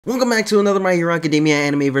Welcome back to another My Hero Academia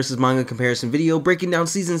anime versus manga comparison video, breaking down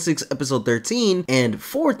season 6 episode 13 and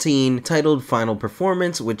 14 titled Final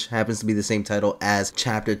Performance, which happens to be the same title as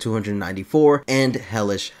chapter 294, and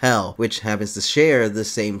Hellish Hell, which happens to share the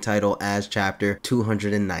same title as chapter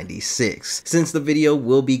 296. Since the video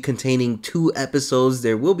will be containing 2 episodes,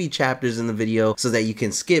 there will be chapters in the video so that you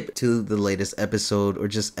can skip to the latest episode or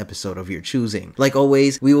just episode of your choosing. Like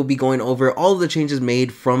always, we will be going over all of the changes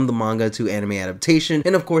made from the manga to anime adaptation,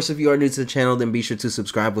 and of course, if you are new to the channel, then be sure to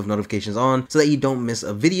subscribe with notifications on so that you don't miss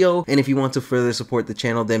a video. And if you want to further support the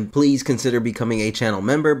channel, then please consider becoming a channel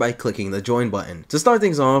member by clicking the join button. To start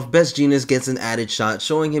things off, Best Jeanist gets an added shot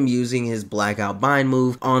showing him using his blackout bind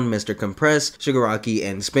move on Mr. Compress, Shigaraki,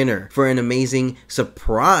 and Spinner. For an amazing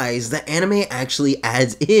surprise, the anime actually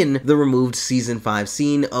adds in the removed season 5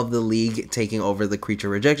 scene of the League taking over the Creature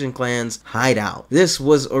Rejection Clan's hideout. This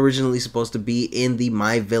was originally supposed to be in the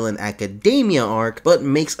My Villain Academia arc, but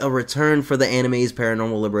makes a return for the anime's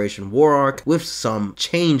Paranormal Liberation War arc with some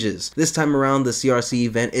changes. This time around, the CRC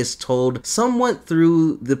event is told somewhat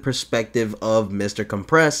through the perspective of Mr.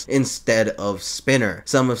 Compress instead of Spinner.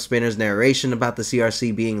 Some of Spinner's narration about the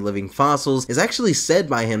CRC being living fossils is actually said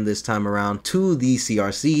by him this time around to the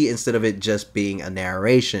CRC instead of it just being a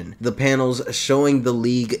narration. The panels showing the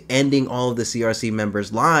League ending all of the CRC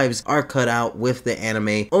members' lives are cut out, with the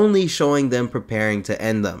anime only showing them preparing to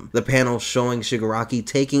end them. The panel showing Shigaraki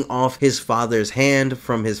taking off his father's hand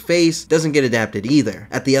from his face doesn't get adapted either.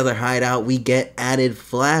 At the other hideout, we get added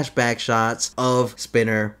flashback shots of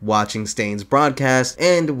Spinner watching Stain's broadcast,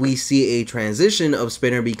 and we see a transition of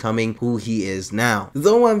Spinner becoming who he is now.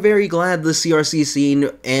 Though I'm very glad the CRC scene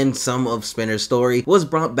and some of Spinner's story was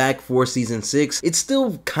brought back for season 6, it's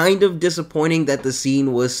still kind of disappointing that the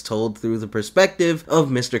scene was told through the perspective of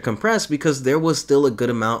Mr. Compress, because there was still a good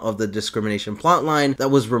amount of the discrimination plotline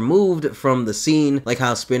that was removed from the scene, like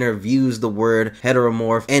how Spinner views the word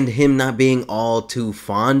heteromorph and him not being all too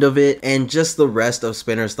fond of it, and just the rest of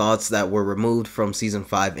Spinner's thoughts that were removed from season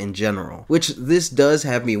 5 in general. Which this does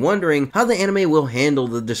have me wondering how the anime will handle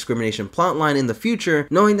the discrimination plotline in the future,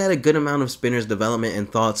 knowing that a good amount of Spinner's development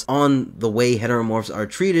and thoughts on the way heteromorphs are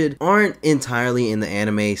treated aren't entirely in the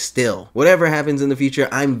anime still. Whatever happens in the future,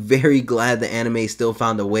 I'm very glad the anime still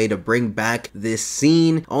found a way to bring back this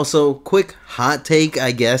scene. Also, quick hot take,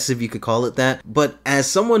 I guess, if you could call it that, but as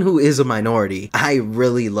someone who is a minority, I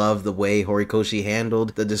really love the way Horikoshi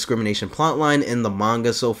handled the discrimination plotline in the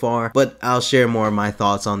manga so far, but I'll share more of my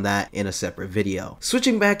thoughts on that in a separate video.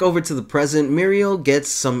 Switching back over to the present, Muriel gets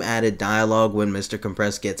some added dialogue when Mr.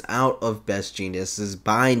 Compress gets out of Best Jeanist's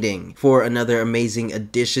binding. For another amazing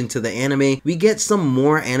addition to the anime, we get some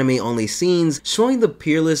more anime-only scenes showing the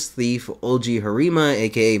peerless thief Oji Harima,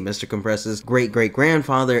 aka Mr. Compress's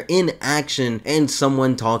great-great-grandfather, in action, and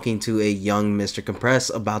someone talking to a young Mr. Compress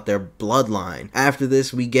about their bloodline. After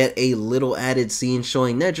this, we get a little added scene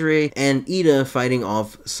showing Nejire and Ida fighting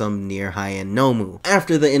off some near high-end Nomu.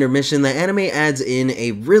 After the intermission, the anime adds in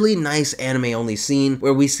a really nice anime-only scene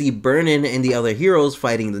where we see Burnin and the other heroes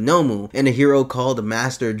fighting the Nomu, and a hero called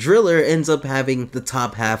Master Driller ends up having the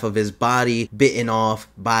top half of his body bitten off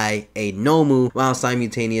by a Nomu while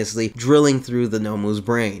simultaneously drilling through the Nomu's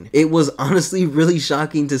brain. It was honestly really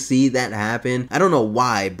shocking to see that happen. I don't know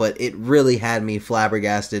why, but it really had me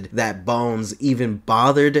flabbergasted that Bones even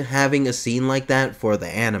bothered having a scene like that for the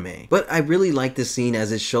anime. But I really liked this scene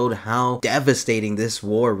as it showed how devastating this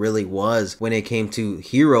war really was when it came to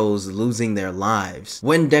heroes losing their lives.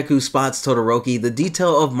 When Deku spots Todoroki, the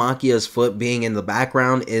detail of Makia's foot being in the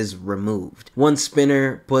background is removed. Once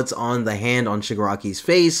Spinner puts on the hand on Shigaraki's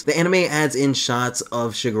face, the anime adds in shots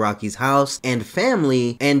of Shigaraki's house and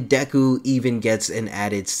family, and Deku even gets an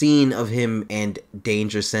added scene of him and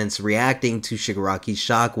Danger Sense reacting to Shigaraki's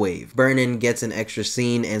shockwave. Burnin gets an extra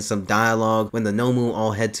scene and some dialogue when the Nomu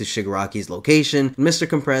all head to Shigaraki's location. Mr.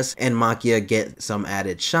 Compress and Makia get some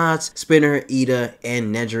added shots. Spinner, Ida,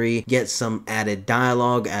 and Nejire get some added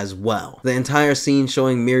dialogue as well. The entire scene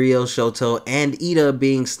showing Muriel, Shoto, and Ida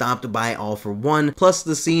being stopped by All for One, plus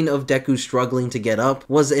the scene of Deku struggling to get up,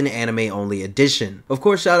 was an anime-only addition. Of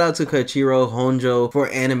course, shout out to Koichiro Honjo for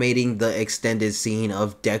animating the extended scene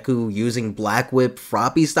of Deku using Black Whip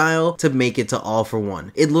Froppy style to make it to All for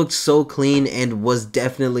One. It looked so clean and was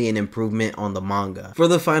definitely an improvement on the manga. For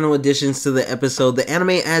the final additions to the episode, the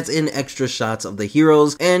anime adds in extra shots of the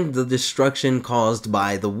heroes and the destruction caused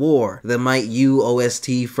by the war. The Might You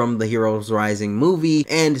OST from the Heroes Rising movie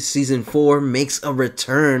and season 4 makes a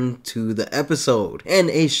return to the episode, and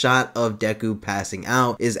a shot of Deku passing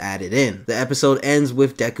out is added in. The episode ends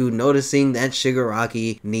with Deku noticing that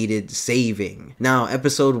Shigaraki needed saving. Now,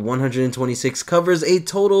 episode 126 covers a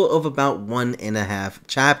total of about 1 1.5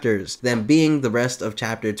 chapters, them being the rest of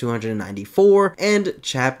chapter 294 and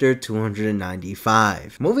chapter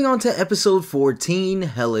 295. Moving on to episode 14,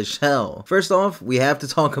 Hellish Hell. First off, we have to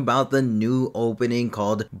talk about the new opening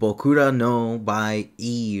called Bokura no by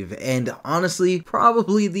Eve, and honestly,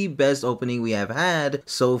 probably the best opening we have had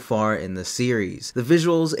so far in the series. The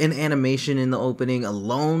visuals and animation in the opening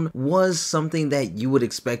alone was something that you would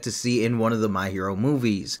expect to see in one of the My Hero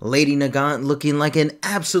movies. Lady Nagant looking like an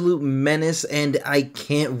absolute menace, and I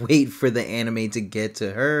can't wait for the anime to get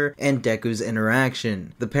to her and Deku's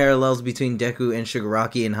interaction. The parallels between Deku and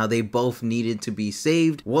Shigaraki and how they both needed to be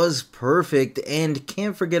saved was perfect, and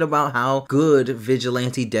can't forget about how good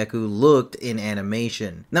Vigilante Deku looked in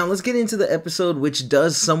animation. Now let's get into the episode, which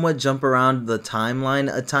does somewhat jump around the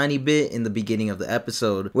timeline a tiny bit in the beginning of the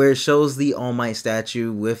episode, where it shows the All Might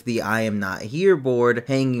statue with the I am not here board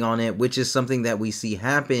hanging on it, which is something that we see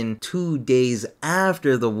happen 2 days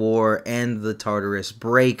after the war and the Tartarus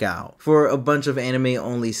breakout. For a bunch of anime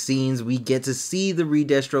only scenes, we get to see the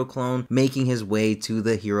Redestro clone making his way to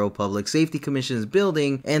the Hero Public Safety Commission's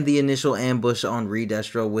building and the initial ambush on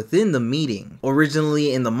Redestro within the meeting.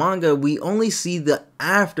 Originally in the manga, we only see the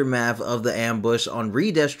aftermath of the ambush on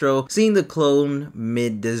Redestro, seeing the clone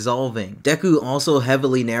mid-dissolving. Deku also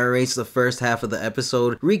heavily narrates the first half of the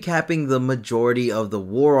episode, recapping the majority of the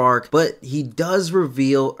war arc, but he does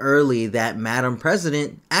reveal early that Madam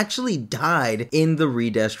President actually died in the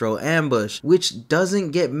Redestro ambush, which doesn't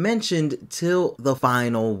get mentioned till the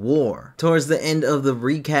final war. Towards the end of the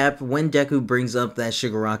recap, when Deku brings up that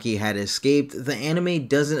Shigaraki had escaped, the anime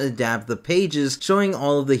doesn't adapt the pages showing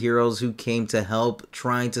all of the heroes who came to help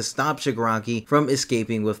trying to stop Shigaraki from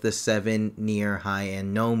escaping with the 7 near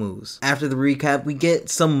high-end Nomus. After the recap, we get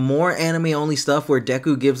some more anime-only stuff where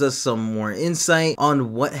Deku gives us some more insight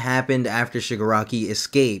on what happened after Shigaraki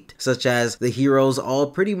escaped, such as the heroes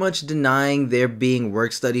all pretty much denying there being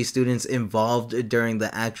work-study students involved during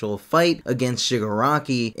the actual fight against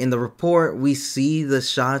Shigaraki. In the report, we see the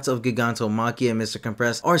shots of Gigantomachia and Mr.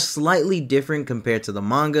 Compress are slightly different compared to the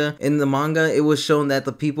manga. In the manga, it was shown that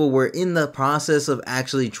the people were in the process of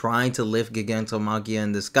actually trying to lift Gigantomachia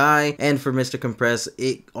in the sky, and for Mr. Compress,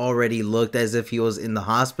 it already looked as if he was in the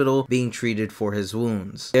hospital being treated for his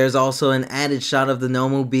wounds. There's also an added shot of the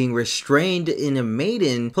Nomu being restrained in a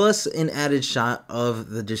maiden, plus an added shot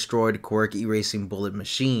of the destroyed Quirk erasing bullet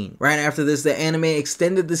machine. Right after this, the anime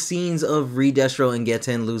extended the scenes of Redestro and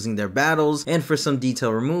Geten losing their battles, and for some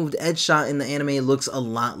detail removed, Ed's shot in the anime looks a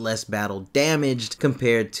lot less battle damaged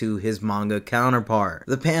compared to his manga counterpart.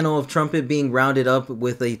 The panel of Trumpet being rounded up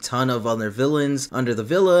with a ton of other villains under the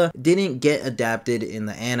villa didn't get adapted in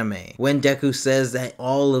the anime. When Deku says that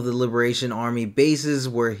all of the Liberation Army bases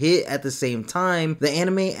were hit at the same time, the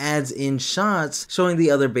anime adds in shots showing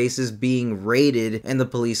the other bases being raided and the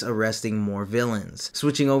police arresting more villains.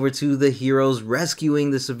 Switching over to the heroes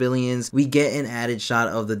rescuing the civilians, we get an added shot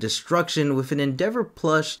of the destruction with an Endeavor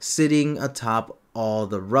plush sitting atop all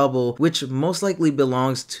the rubble, which most likely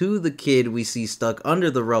belongs to the kid we see stuck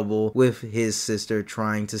under the rubble with his sister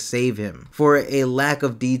trying to save him. For a lack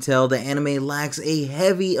of detail, the anime lacks a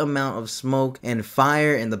heavy amount of smoke and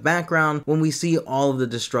fire in the background when we see all of the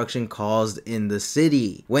destruction caused in the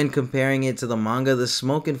city. When comparing it to the manga, the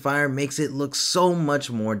smoke and fire makes it look so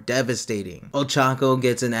much more devastating. Ochako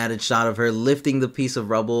gets an added shot of her lifting the piece of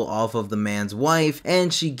rubble off of the man's wife,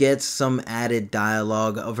 and she gets some added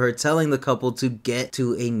dialogue of her telling the couple to get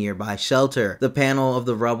to a nearby shelter. The panel of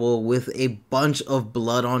the rubble with a bunch of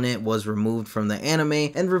blood on it was removed from the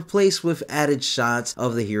anime and replaced with added shots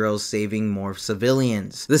of the heroes saving more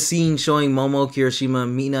civilians. The scene showing Momo,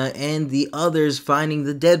 Kirishima, Mina, and the others finding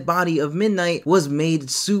the dead body of Midnight was made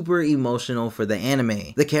super emotional for the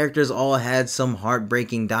anime. The characters all had some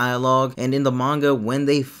heartbreaking dialogue, and in the manga, when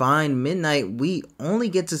they find Midnight, we only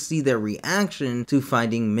get to see their reaction to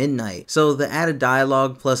finding Midnight. So the added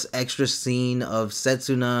dialogue plus extra scene of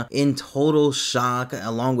Setsuna in total shock,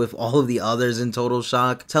 along with all of the others in total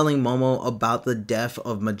shock, telling Momo about the death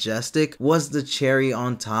of Majestic, was the cherry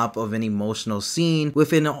on top of an emotional scene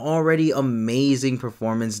with an already amazing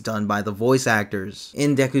performance done by the voice actors.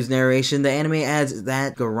 In Deku's narration, the anime adds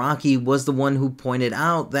that Garaki was the one who pointed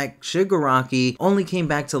out that Shigaraki only came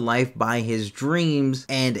back to life by his dreams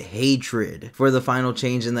and hatred. For the final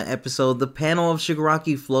change in the episode, the panel of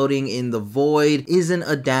Shigaraki floating in the void isn't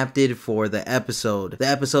adapted for the episode. episode. The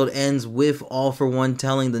episode ends with All For One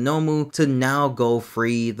telling the Nomu to now go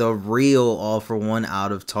free the real All For One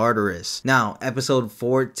out of Tartarus. Now, episode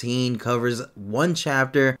 14 covers 1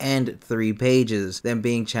 chapter and 3 pages, them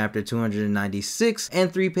being chapter 296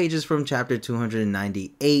 and 3 pages from chapter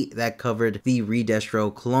 298 that covered the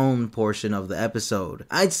Redestro clone portion of the episode.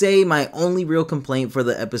 I'd say my only real complaint for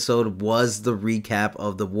the episode was the recap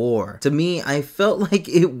of the war. To me, I felt like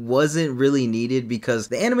it wasn't really needed because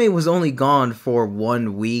the anime was only gone for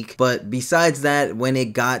 1 week, but besides that, when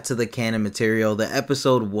it got to the canon material, the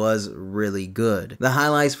episode was really good. The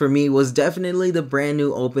highlights for me was definitely the brand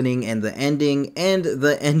new opening and the ending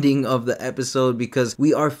of the episode, because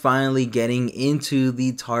we are finally getting into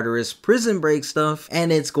the Tartarus prison break stuff,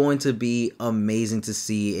 and it's going to be amazing to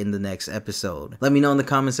see in the next episode. Let me know in the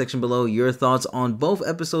comment section below your thoughts on both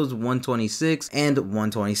episodes 126 and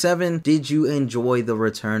 127. Did you enjoy the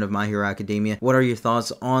return of My Hero Academia? What are your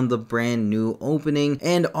thoughts on the brand new opening?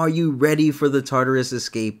 And are you ready for the Tartarus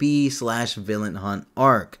escapee / villain hunt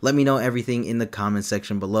arc? Let me know everything in the comment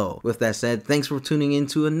section below. With that said, thanks for tuning in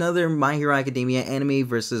to another My Hero Academia anime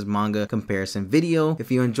versus manga comparison video.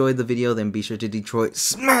 If you enjoyed the video, then be sure to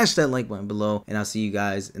smash that like button below, and I'll see you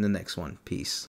guys in the next one. Peace.